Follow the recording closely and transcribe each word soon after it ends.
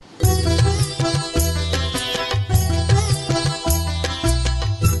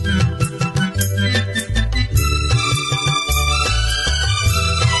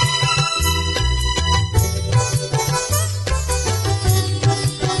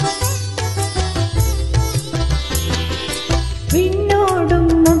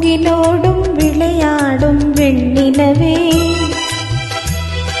முகிலோடும் விளையாடும் வெண்ணிலவே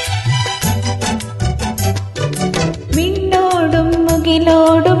விண்ணோடும்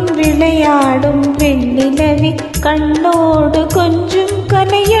முகிலோடும் விளையாடும் வெண்ணிலவே கண்ணோடு கொஞ்சம்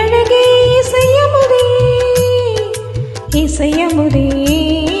கலையழகே இசையமுதே இசையமுதே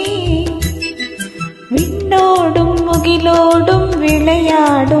விண்ணோடும் முகிலோடும்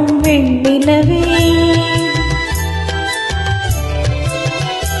விளையாடும் வெண்ணிலவே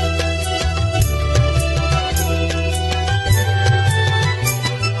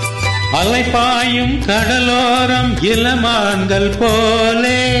அலைபாயும் கடலோரம் இளமான்கள்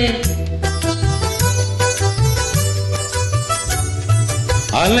போலே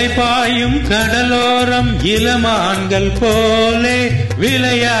அலைபாயும் கடலோரம் இளமான்கள் போலே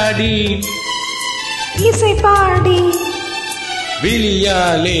விளையாடி இசை பாடி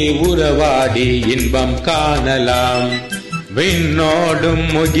விழியாலே உறவாடி இன்பம் காணலாம் விண்ணோடும்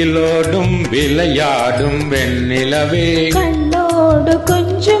முகிலோடும் விளையாடும் வெண்ணிலவே கண்ணோடு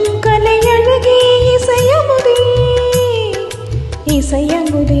கொஞ்சம் கலையழகே இசையமுதே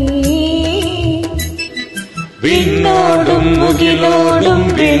இசையமுதே விண்ணோடும் முகிலோடும்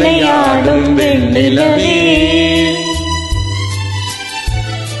விளையாடும் வெண்ணிலவே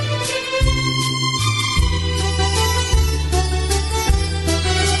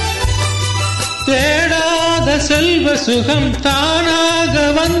தேடாத செல்வ சுகம் தானாக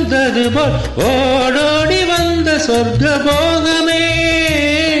வந்தது போல் ஓடோடி வந்த சொர்க்க போகமே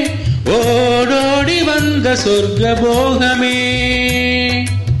ஓடோடி வந்த சொர்க்க போகமே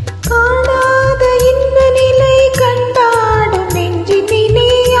காணாத இன்ப நிலை கண்டாடும் நெஞ்சினிலே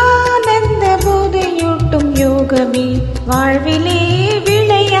ஆனந்த போதையூட்டும் யோகமே வாழ்விலே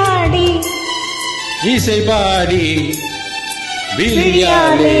விளையாடி இசை பாடி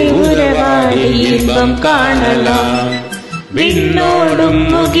விழியாலே உறவாடி இன்பம் காணலாம் விண்ணோடும்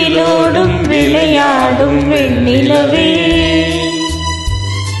முகிலோடும் விளையாடும் வெண்ணிலவே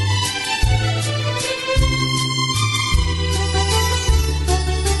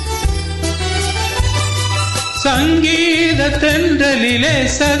சங்கீத தென்றலிலே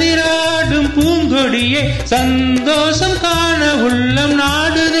சதிராடும் பூங்கொடியே சந்தோஷம் காண உள்ளம்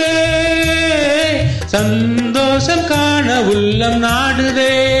நாடுதே சந்தோஷம் காண உள்ளம்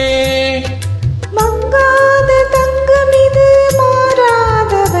நாடுதே மங்காத தங்கமிது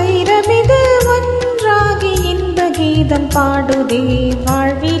மாறாத வைரமிது ஒன்றாகி இன்ப கீதம் பாடுதே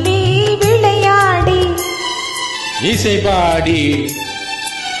வாழ்விலே விளையாடி இசை பாடி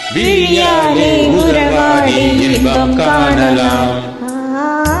விழியாலே உறவாடி இன்பம் காணலாம்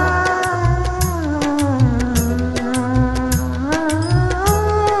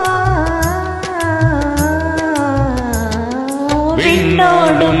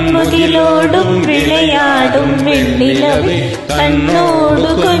விண்ணோடும் முகிலோடும் விளையாடும் வெண்ணிலவே கண்ணோடு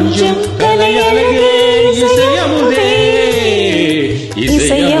கொஞ்சம் கலையழகே இசையமுதே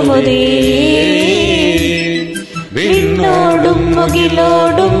இசையமுதே விண்ணோடும்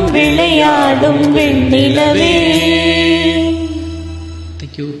முகிலோடும் விளையாடும் வெண்ணிலவே.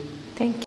 Thank you.